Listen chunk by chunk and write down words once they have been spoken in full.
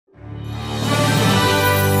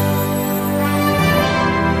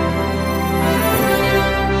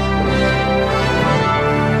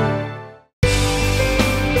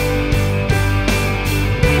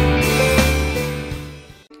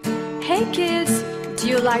Do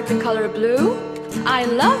you like the color blue? I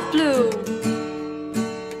love blue.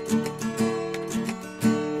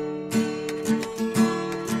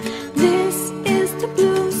 This is the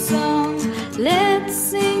blue song. Let's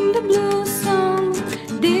sing the blue song.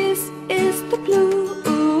 This is the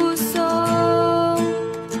blue song.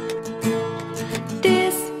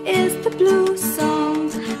 This is the blue song.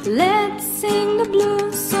 Let's sing the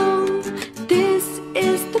blue song. This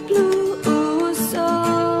is the blue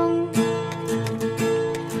song.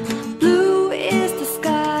 Blue is the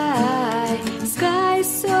sky, sky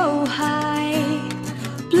so high.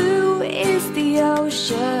 Blue is the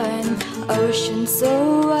ocean, ocean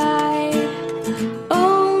so wide.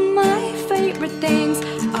 All my favorite things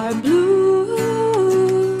are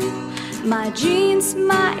blue. My jeans,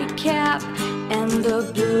 my cap, and the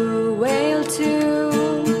blue whale too.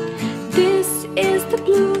 This is the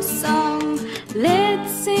blue song.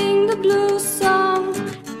 Let's sing the blue song.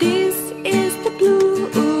 This is the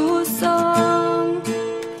blue song.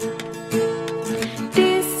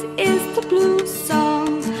 This is the blue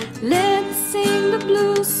song. Let's sing the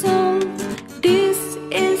blue song. This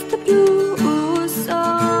is the blue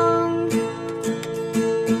song.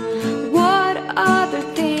 What other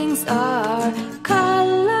things are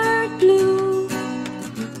colored blue?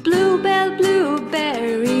 Bluebell,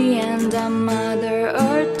 blueberry, and a mother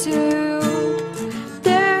or two.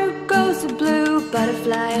 There goes a blue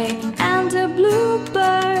butterfly and a blue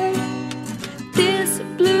bird. This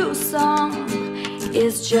blue song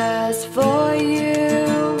is just for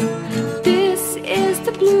you. This is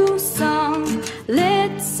the blue song.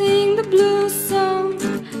 Let's sing the blue song.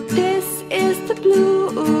 This is the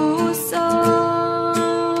blue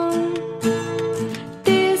song.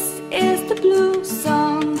 This is the blue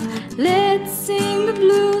song. Let's sing the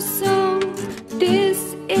blue song.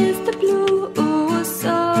 This is the blue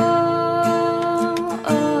song.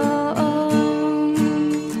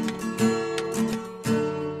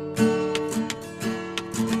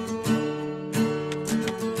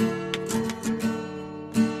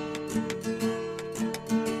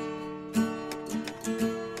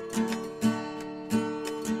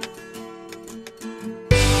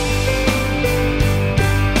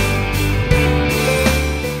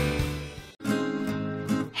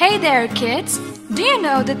 Hey there, kids! Do you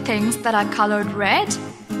know the things that are colored red?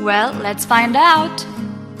 Well, let's find out.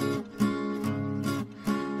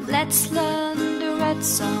 Let's learn the red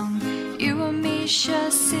song. You and me shall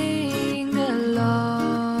sing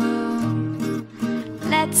along.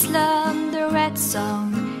 Let's learn the red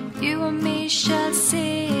song. You and me shall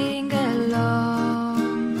sing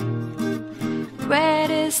along. Red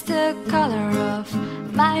is the color of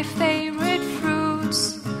my favorite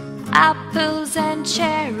fruits. Apples and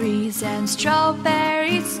cherries and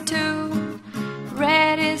strawberries too.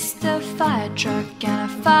 Red is the fire truck and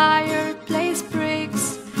a fireplace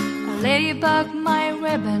bricks. A ladybug, my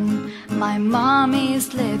ribbon, my mommy's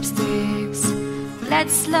lipsticks.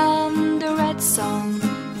 Let's learn the red song.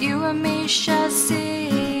 You and me shall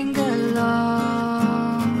sing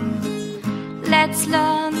along. Let's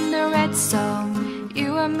learn the red song.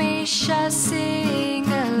 You and me shall sing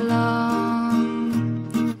along.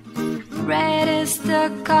 Red is the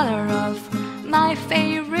color of my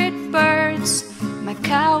favorite birds. My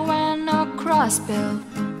cow and a crossbill,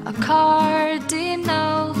 a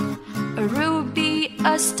cardinal, a ruby,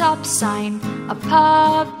 a stop sign, a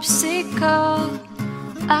popsicle.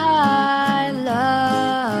 I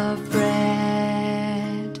love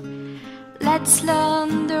red. Let's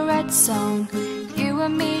learn the red song. You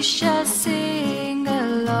and me shall sing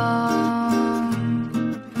along.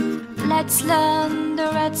 Let's learn the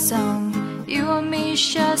red song. You and me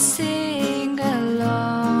shall sing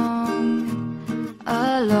along,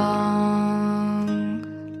 along.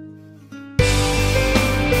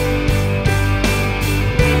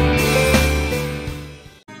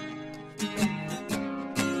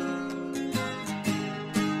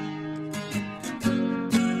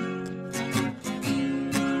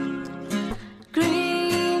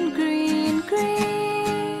 Green, green,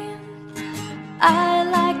 green. I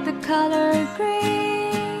like the color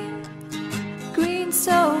green. Green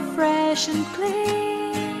so fresh and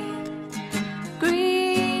clean.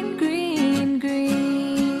 Green, green,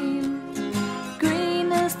 green.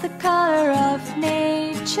 Green is the color of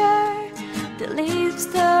nature. The leaves,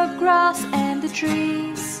 the grass and the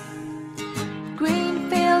trees. Green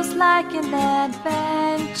feels like an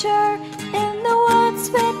adventure in the woods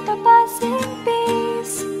with the buzzing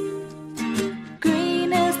bees.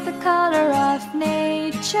 Green is the color of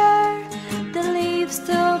nature. The leaves,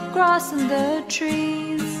 the grass and the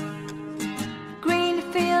trees. Green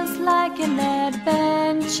feels like an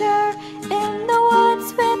adventure in the woods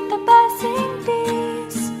with the buzzing bees.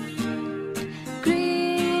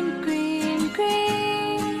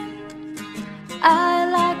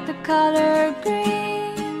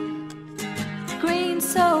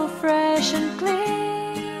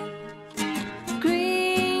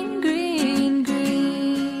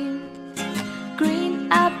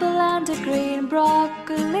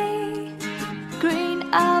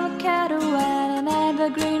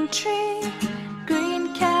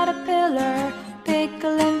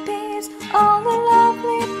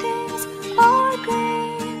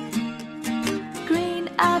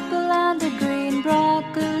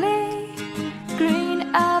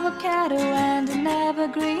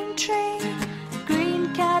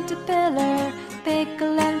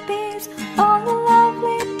 bees, all the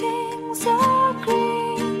lovely things are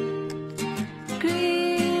green.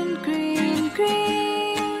 Green, green,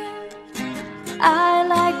 green. I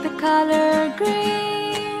like the color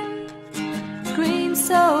green. Green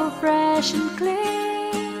so fresh and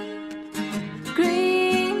clean.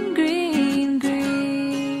 Green, green,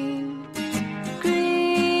 green.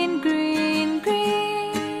 Green, green,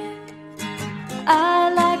 green.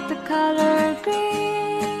 I like the color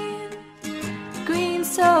green. Green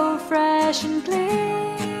so fresh and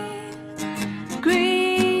clean.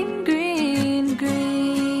 Green, green,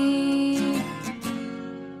 green.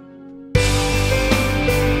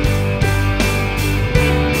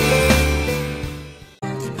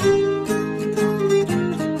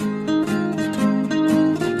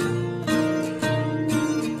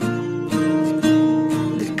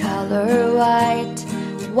 The color white,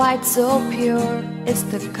 white so pure, it's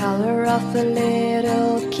the color of a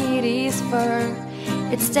little kitty's fur.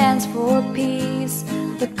 It stands for peace,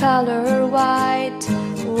 the color white,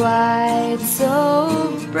 white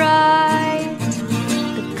so bright.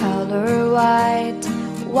 The color white,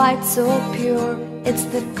 white so pure, it's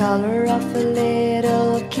the color of a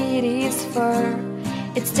little kitty's fur.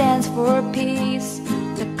 It stands for peace,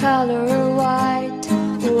 the color white,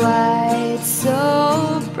 white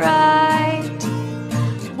so bright.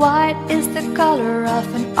 White is the color of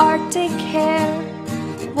an Arctic hare.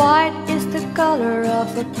 White is the color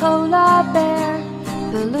of a polar bear,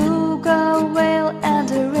 beluga whale and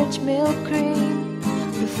a rich milk cream.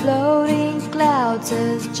 The floating clouds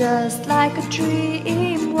is just like a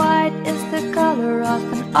dream. White is the color of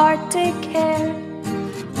an Arctic hare.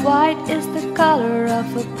 White is the color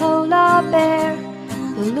of a polar bear,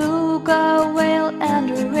 beluga whale and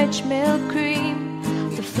a rich milk cream.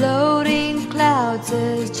 The floating clouds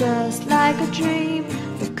is just like a dream.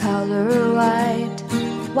 The color white,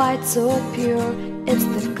 white so pure, it's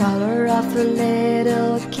the color of a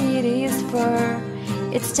little kitty's fur.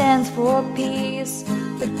 It stands for peace,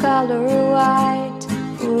 the color white,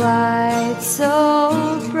 white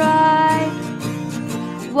so bright.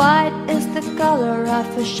 White is the color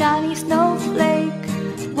of a shiny snowflake.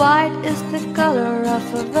 White is the color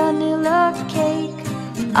of a vanilla cake.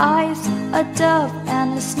 Eyes, a dove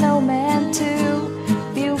and a snowman too.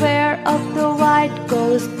 Beware of the white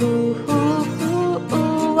ghost, boo-hoo-hoo.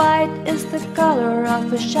 White is the color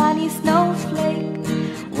of a shiny snowflake.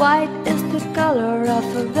 White is the color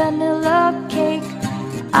of a vanilla cake.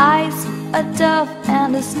 Eyes, a dove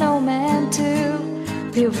and a snowman too.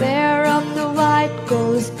 Beware of the white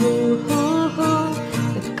ghost, boo-hoo-hoo.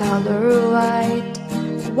 The color white,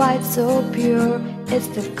 white so pure, it's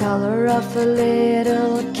the color of a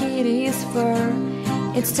little kitty's fur.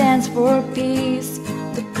 It stands for peace,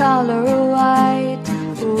 the color white,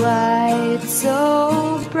 white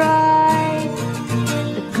so bright.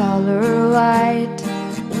 The color white,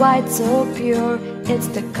 white so pure, it's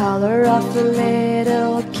the color of a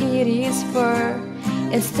little kitty's fur.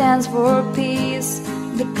 It stands for peace,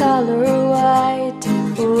 the color white,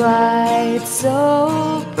 white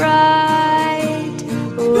so bright,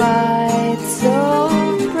 white so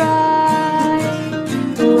bright,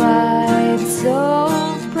 white so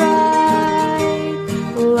bright,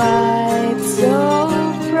 white so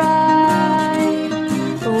bright,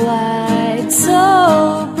 white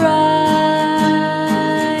so bright.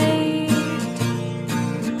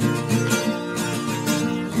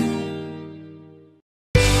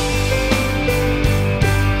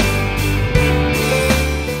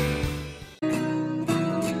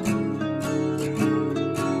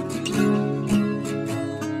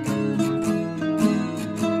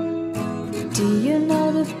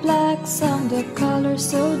 Black song, the color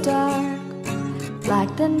so dark,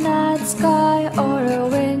 like the night sky or a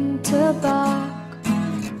winter bark.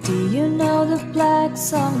 Do you know the black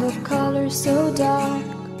song, the color so dark,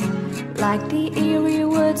 like the eerie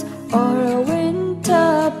woods or a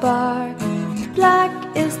winter bark? Black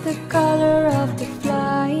is the color of the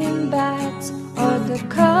flying bats, or the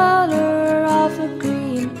color of a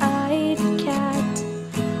green-eyed cat.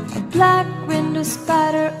 A black window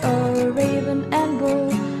spider or a raven and bull,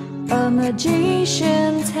 a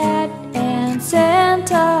magician's hat and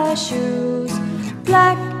Santa's shoes.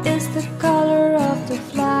 Black is the color of the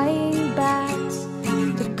flying bats,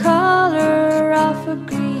 the color of a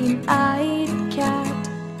green-eyed cat.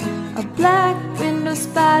 A black window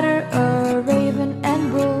spider, a raven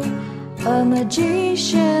and bull, a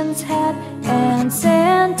magician's hat and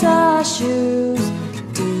Santa's shoes.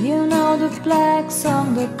 Do you know the black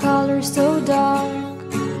song, the color so dark,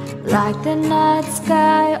 like the night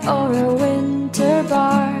sky or a winter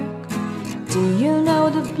bark? Do you know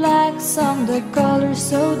the black song, the color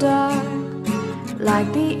so dark,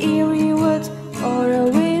 like the eerie woods or a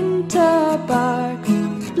winter bark.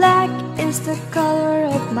 Black is the color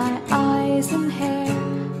of my eyes and hair,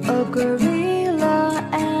 a gorilla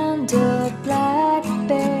and a black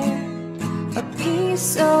bear, a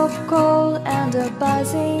piece of coal and a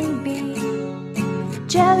buzzing bee,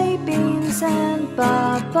 jelly beans and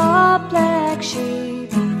Baba black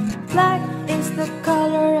sheep. Black is the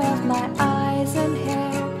color of my eyes and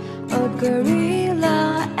hair, a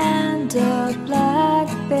gorilla and a black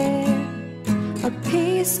bear, a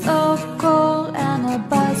piece of coal and a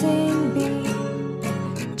buzzing bee,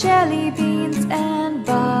 jelly beans and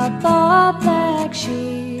Baba black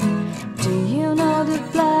sheep. Do you know the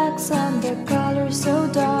blacks and the color so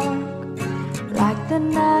dark, like the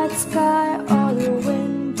night sky or the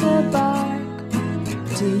winter bark?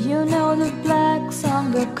 Do you know the blacks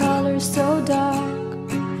and the color so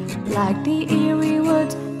dark, like the eerie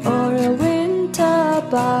woods or a winter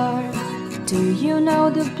bark? Do you know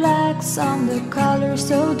the blacks and the color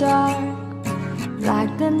so dark,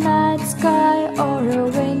 like the night sky or a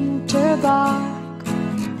winter bark?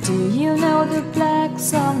 Do you know the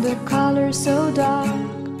blacks and the color so dark,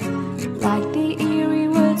 like the eerie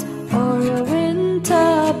woods or a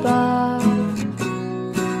winter bark?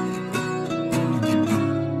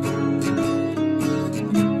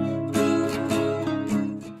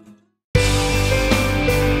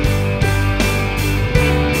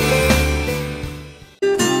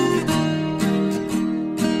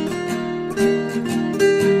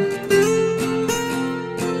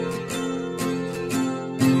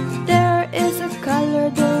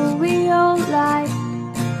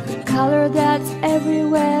 Color that's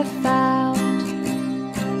everywhere found.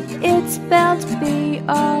 It's spelled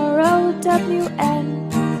B-R-O-W-N,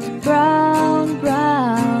 brown,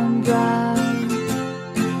 brown, brown.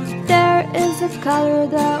 There is a color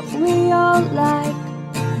that we all like,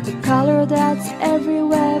 the color that's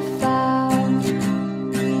everywhere found.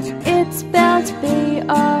 It's spelled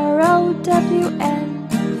B-R-O-W-N,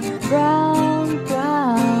 brown,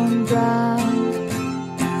 brown, brown.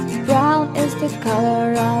 Brown is the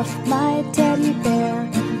color of my teddy bear,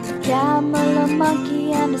 a camel, a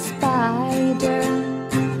monkey and a spider.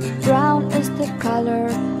 Brown is the color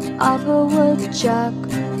of a woodchuck,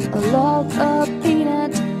 a log, a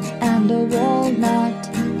peanut and a walnut.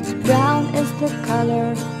 Brown is the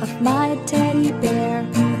color of my teddy bear,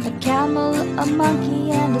 a camel, a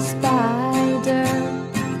monkey and a spider.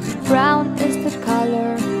 Brown is the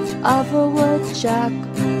color of a woodchuck,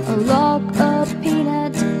 a log, a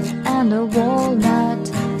peanut and a walnut.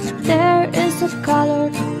 There is a color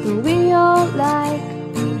that we all like,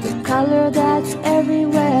 the color that's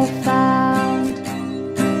everywhere found.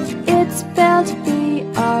 It's spelled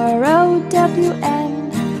B-R-O-W-N,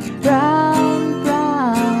 brown,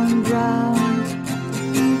 brown, brown.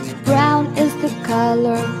 Brown is the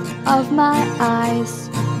color of my eyes,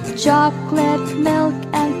 chocolate, milk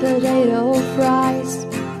and potato fries,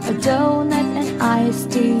 a donut and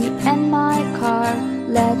iced tea and my car.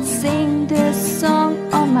 Let's sing this song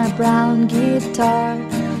on my brown guitar.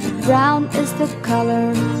 Brown is the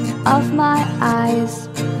color of my eyes,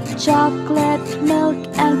 chocolate, milk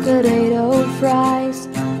and potato fries,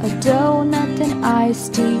 a donut and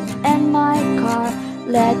iced tea and my car.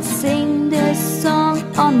 Let's sing this song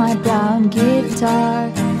on my brown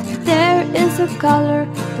guitar. There is a color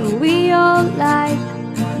that we all like,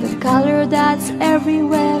 the color that's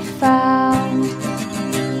everywhere found.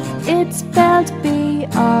 It's spelled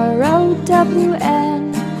B-R-O-W-N,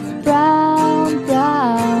 brown,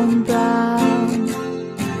 brown, brown.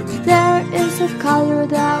 There is a color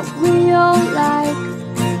that we all like,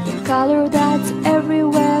 the color that's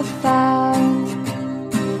everywhere found.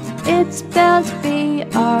 It's spelled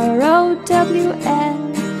B-R-O-W-N,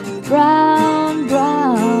 brown,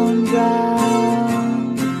 brown, brown.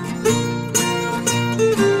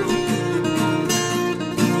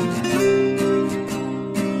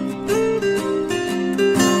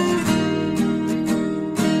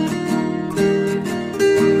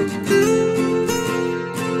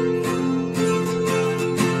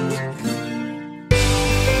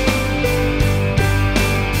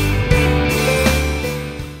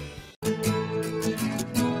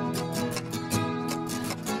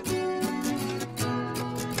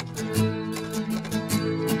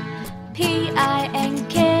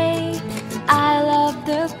 P-I-N-K, I love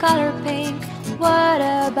the color pink. What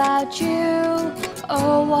about you?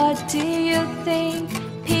 Oh, what do you think?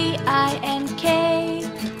 P-I-N-K,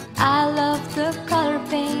 I love the color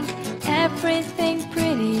pink. Everything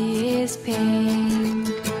pretty is pink.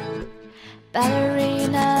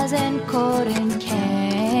 Ballerinas and cotton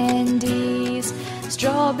candies,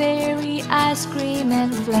 strawberry ice cream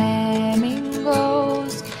and flaming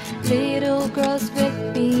flamingos, little girls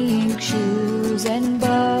with pink shoes and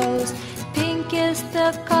bows. Pink is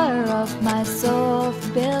the color of my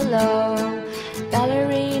soft pillow.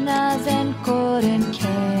 Ballerinas and cotton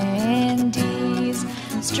candies,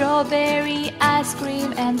 strawberry ice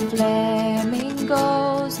cream and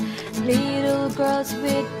flamingos, little girls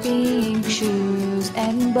with pink shoes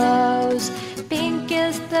and bows. Pink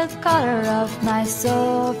is the color of my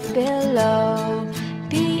soft pillow.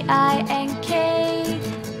 P-I-N-K,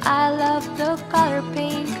 I love the color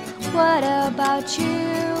pink. What about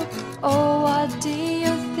you? Oh, what do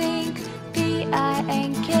you think?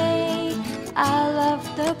 P-I-N-K, I love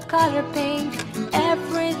the color pink.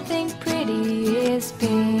 Everything pretty is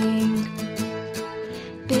pink.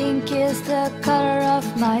 Pink is the color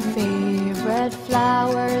of my favorite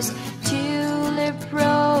flowers. Tulip,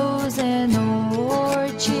 rose and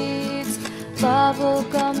orchids,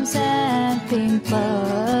 bubblegums and pink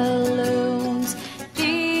balloons.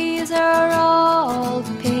 These are all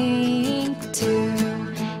pink too.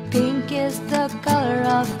 Pink is the color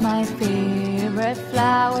of my favorite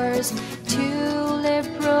flowers. Tulip,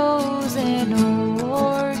 rose and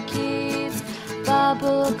orchids,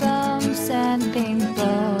 bubblegums and pink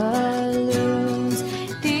balloons.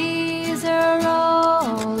 These are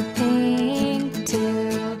all pink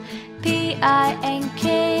too.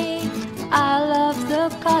 P-I-N-K, I love the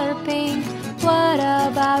color pink. What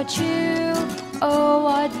about you? Oh,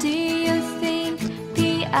 what do you think?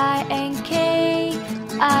 P-I-N-K,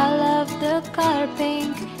 I love the color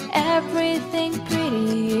pink. Everything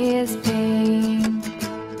pretty is pink.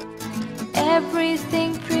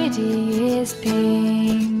 Everything pretty is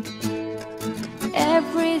pink.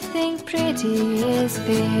 Everything pretty is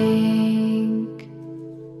pink.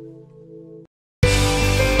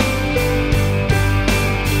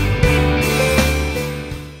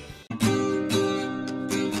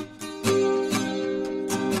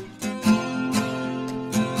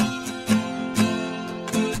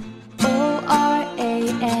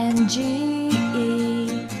 O-R-A-N-G-E,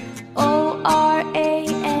 O-R-A-N-G-E,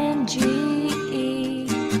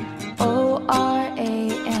 O-R-A-N-G-E,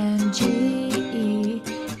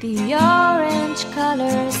 the orange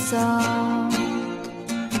color song.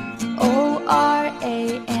 O-R-A-N-G-E,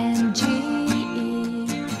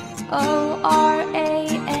 O-R-A-N-G-E,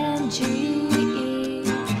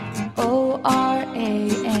 O-R-A-N-G-E,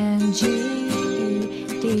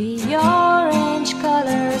 the orange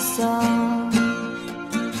color song.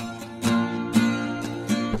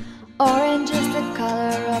 Orange is the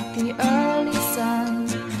color of the early sun,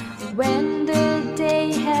 when the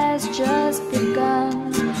day has just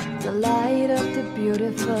begun. The light of the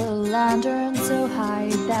beautiful lantern so high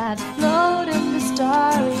that float in the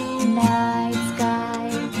starry night sky.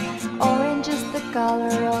 Orange is the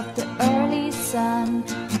color of the early sun,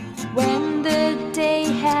 when the day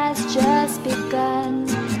has just begun.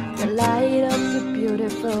 The light of the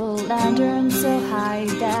beautiful lantern so high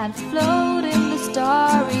that float in the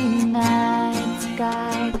starry night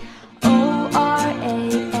sky. O-R-A-N-G-E,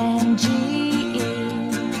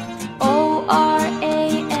 O-R-A-N-G-E,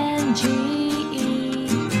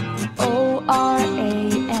 O-R-A-N-G-E,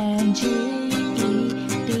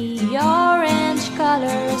 the orange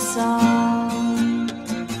color song.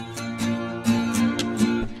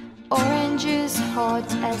 Orange is hot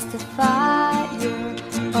as the fire,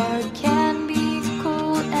 or can be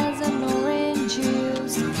cool as an orange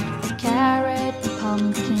juice. A carrot,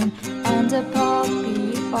 pumpkin, and a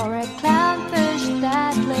poppy, or a clownfish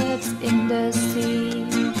that lives in the sea.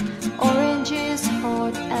 Orange is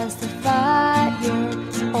hot as the fire,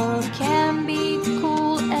 or can be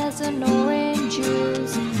cool as an orange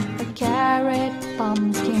juice. A carrot,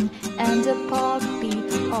 pumpkin, and a poppy,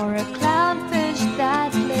 or a clownfish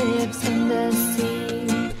that lives in the sea.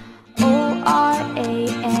 O-R-A-N-G-E,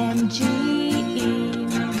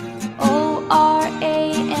 O-R-A-N-G-E,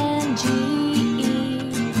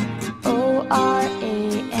 O-R-A-N-G-E,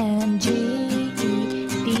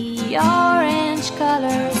 the orange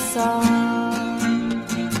color song.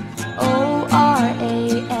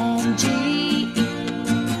 O-R-A-N-G-E,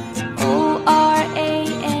 O-R-A-N-G-E,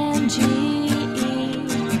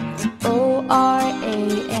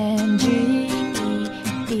 O-R-A-N-G-E,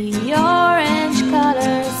 the orange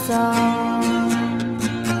color song.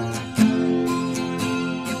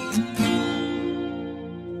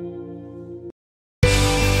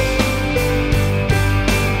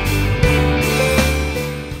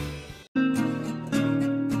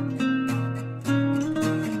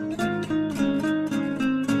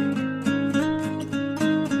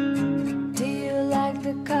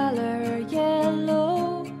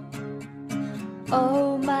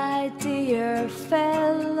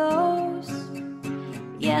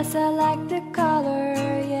 Yes, I like the color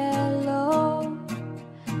yellow,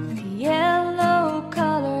 the yellow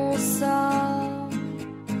color song.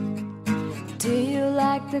 Do you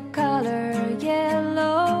like the color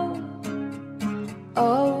yellow?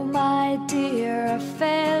 Oh, my dear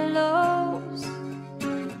fellows.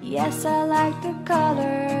 Yes, I like the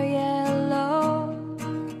color yellow,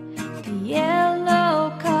 the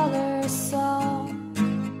yellow color song.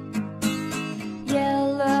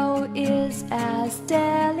 Yellow is as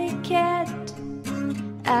delicate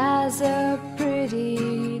as a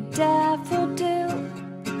pretty daffodil,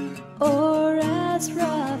 or as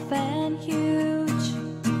rough and huge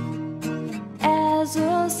as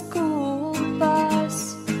a school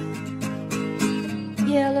bus.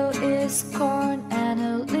 Yellow is corn and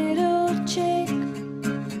a little chick,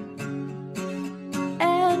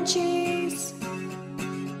 and cheese,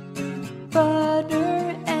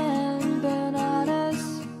 butter and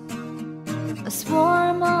bananas, a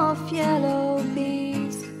swarm of yellow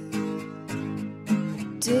bees.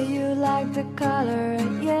 Do you like the color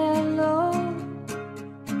yellow?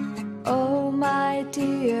 Oh, my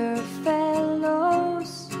dear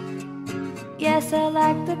fellows. Yes, I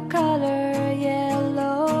like the color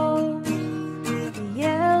yellow, the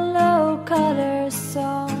yellow color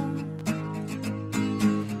song.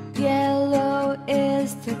 Yellow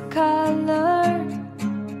is the color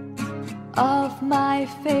of my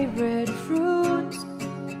favorite fruits,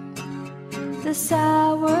 the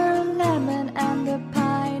sour lemon and the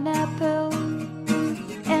pineapple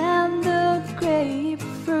and the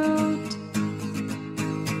grapefruit,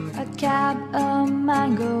 a cab, a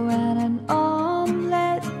mango and an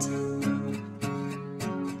omelette,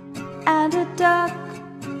 and a duck,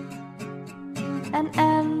 an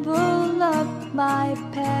envelope, my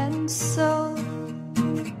pencil,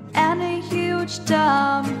 and a huge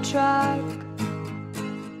dump truck.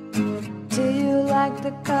 Do you like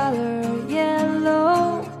the color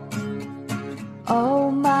yellow? Oh,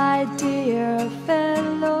 my dear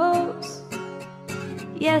fellows.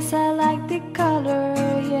 Yes, I like the color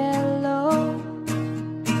yellow,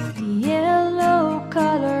 the yellow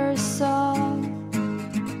color song.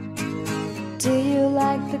 Do you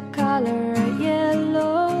like the color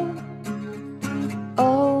yellow?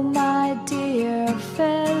 Oh, my dear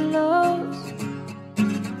fellows.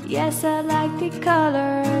 Yes, I like the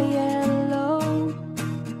color yellow,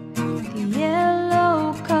 the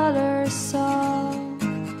yellow color song.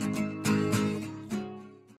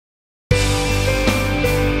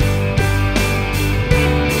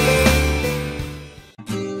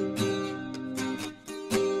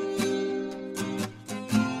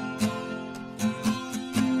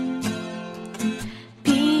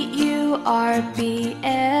 P-U-R-P-L-E,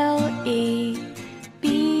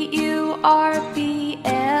 P-U-R-P-L-E,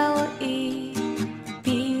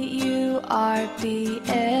 P-U-R-P-L-E,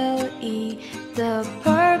 the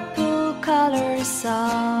purple color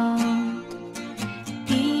song.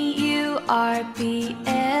 P-U-R-P-L-E,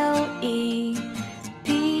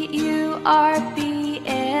 P-U-R-P-L-E,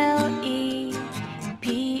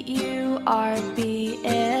 P-U-R-P-L-E,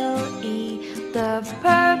 the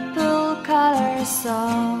purple color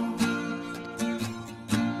song.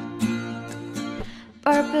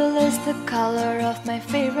 Purple is the color of my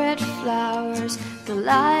favorite flowers, the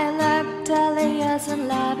lilac, dahlias and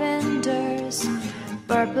lavenders.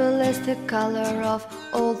 Purple is the color of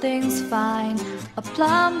all things fine, a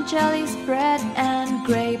plum, jelly spread and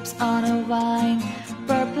grapes on a vine.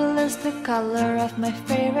 Purple is the color of my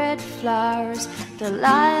favorite flowers, the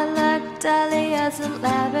lilac, dahlias and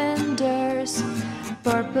lavenders.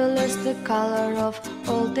 Purple is the color of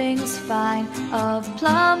all things fine, of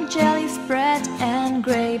plum, jelly spread and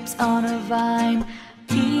grapes on a vine.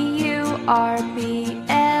 P-U-R-P-L-E,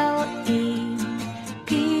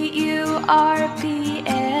 P-U-R-P-L-E,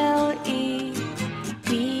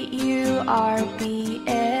 P-U-R-P-L-E,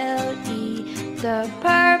 the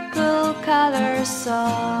purple color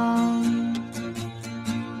song.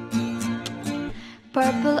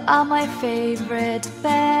 Purple are my favorite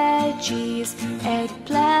veggies,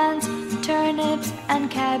 eggplants, turnips and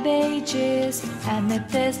cabbages,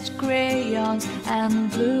 amethyst crayons and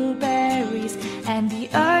blueberries, and the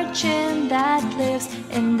urchin that lives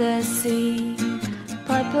in the sea.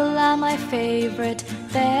 Purple are my favorite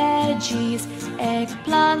veggies,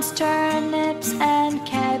 eggplants, turnips and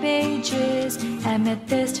cabbages,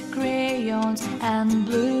 amethyst crayons and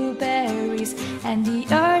blueberries, and the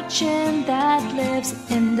urchin that lives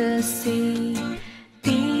in the sea.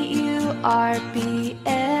 P-U-R-P-L-E,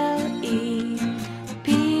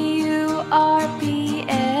 P-U-R-P-L-E,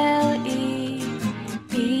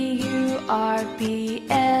 P-U-R-P-L-E,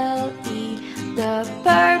 the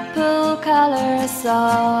purple color color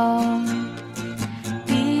song.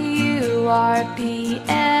 P-U-R-P-L-E,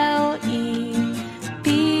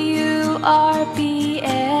 P-U-R-P-L-E,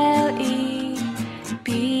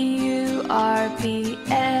 P-U-R-P-L-E,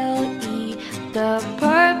 the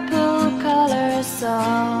purple color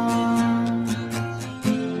song.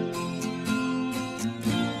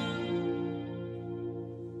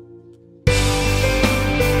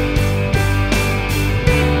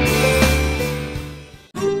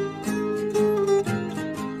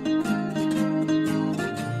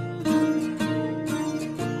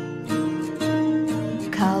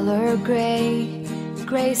 Color gray,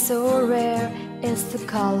 gray so rare, it's the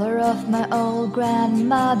color of my old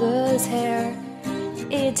grandmother's hair.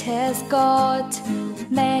 It has got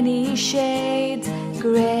many shades,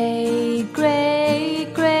 gray, gray,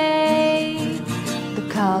 gray. The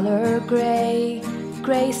color gray,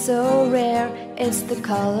 gray so rare, it's the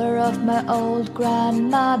color of my old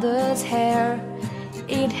grandmother's hair.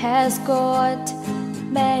 It has got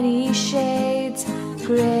many shades,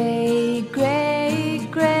 gray, gray,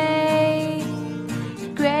 gray.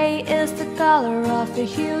 Gray is the color of a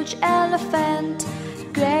huge elephant.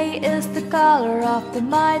 Gray is the color of the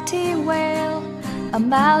mighty whale. A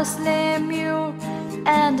mouse, lemur,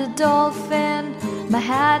 and a dolphin. My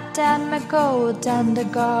hat and my coat and the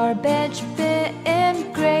garbage bin.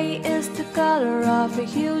 Gray is the color of a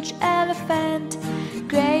huge elephant.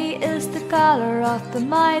 Gray is the color of the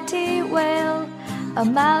mighty whale. A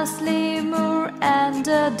mouse, lemur, and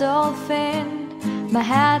a dolphin. My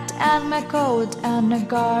hat and my coat and a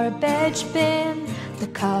garbage bin. The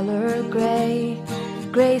color gray,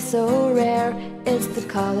 gray so rare, it's the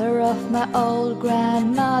color of my old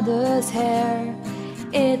grandmother's hair.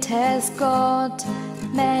 It has got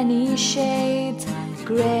many shades,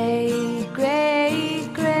 gray, gray,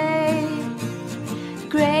 gray.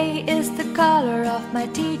 Gray is the color of my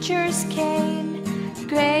teacher's cane.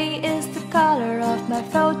 Gray is the color of my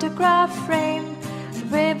photograph frame.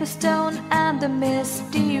 Riverstone and the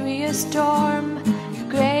mysterious storm.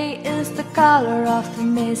 Gray is the color of the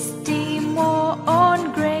misty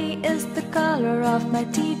morn. Gray is the color of my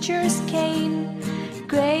teacher's cane.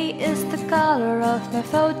 Gray is the color of my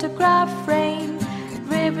photograph frame.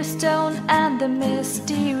 Riverstone and the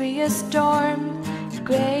mysterious storm.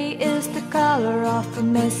 Gray is the color of a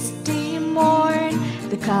misty morn.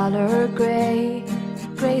 The color gray,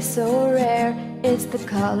 gray so rare, it's the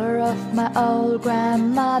color of my old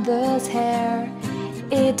grandmother's hair.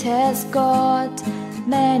 It has got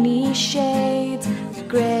many shades,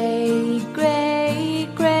 gray, gray,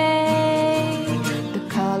 gray. The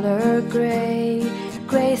color gray,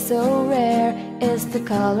 gray so rare, is the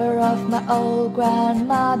color of my old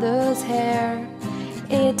grandmother's hair.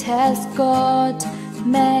 It has got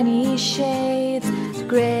many shades,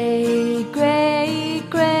 gray, gray,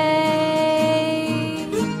 gray.